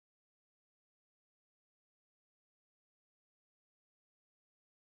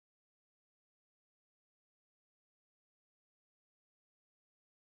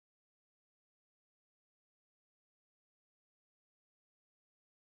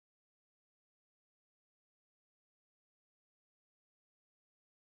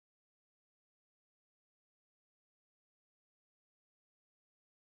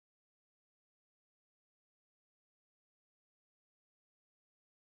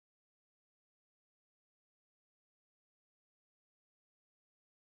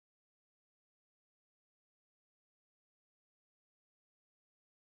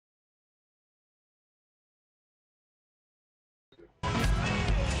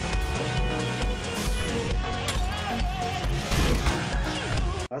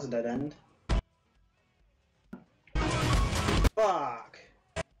that's a dead end. Fuck!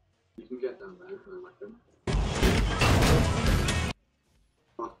 You can get down there, I reckon.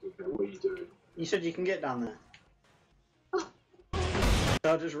 Fucking hell, what are you doing? You said you can get down there.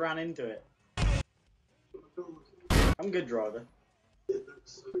 So I just ran into it. I'm a good driver. It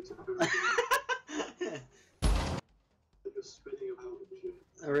looks so terrible. You're spinning about and shit.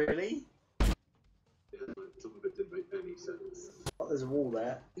 Really? Yeah, like, some of it didn't make any sense. Oh, there's a wall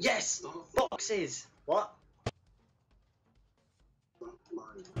there. Yes! Boxes! What? That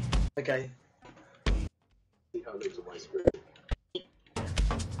line. Okay. See how it looks on my screen.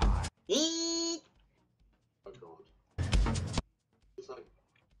 Oh god. It's like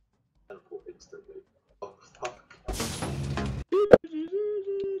teleport instantly. Oh fuck.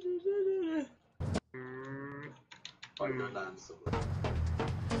 I'm gonna land somewhere.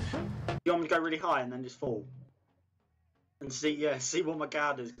 You want me to go really high and then just fall? And see what my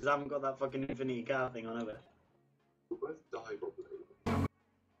car does, because I haven't got that fucking infinity car thing on, have I? We'll both die probably.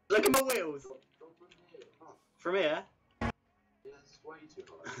 Look at my wheels! Drop from here. Oh, From here? yeah, it's way too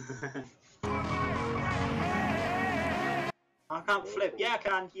high. I can't flip. Yeah, I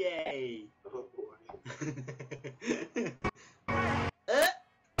can. Yay! Oh boy.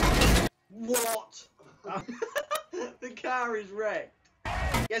 What? The car is wrecked.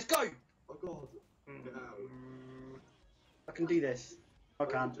 Yes, go! Oh god. Get out. I can do this. I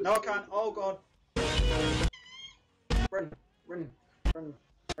can't. No, I can't. Oh god. Run, run, run.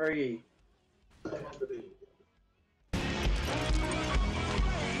 Where are you? I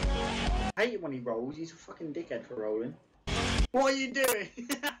hate it when he rolls. He's a fucking dickhead for rolling. What are you doing?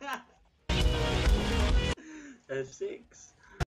 F6.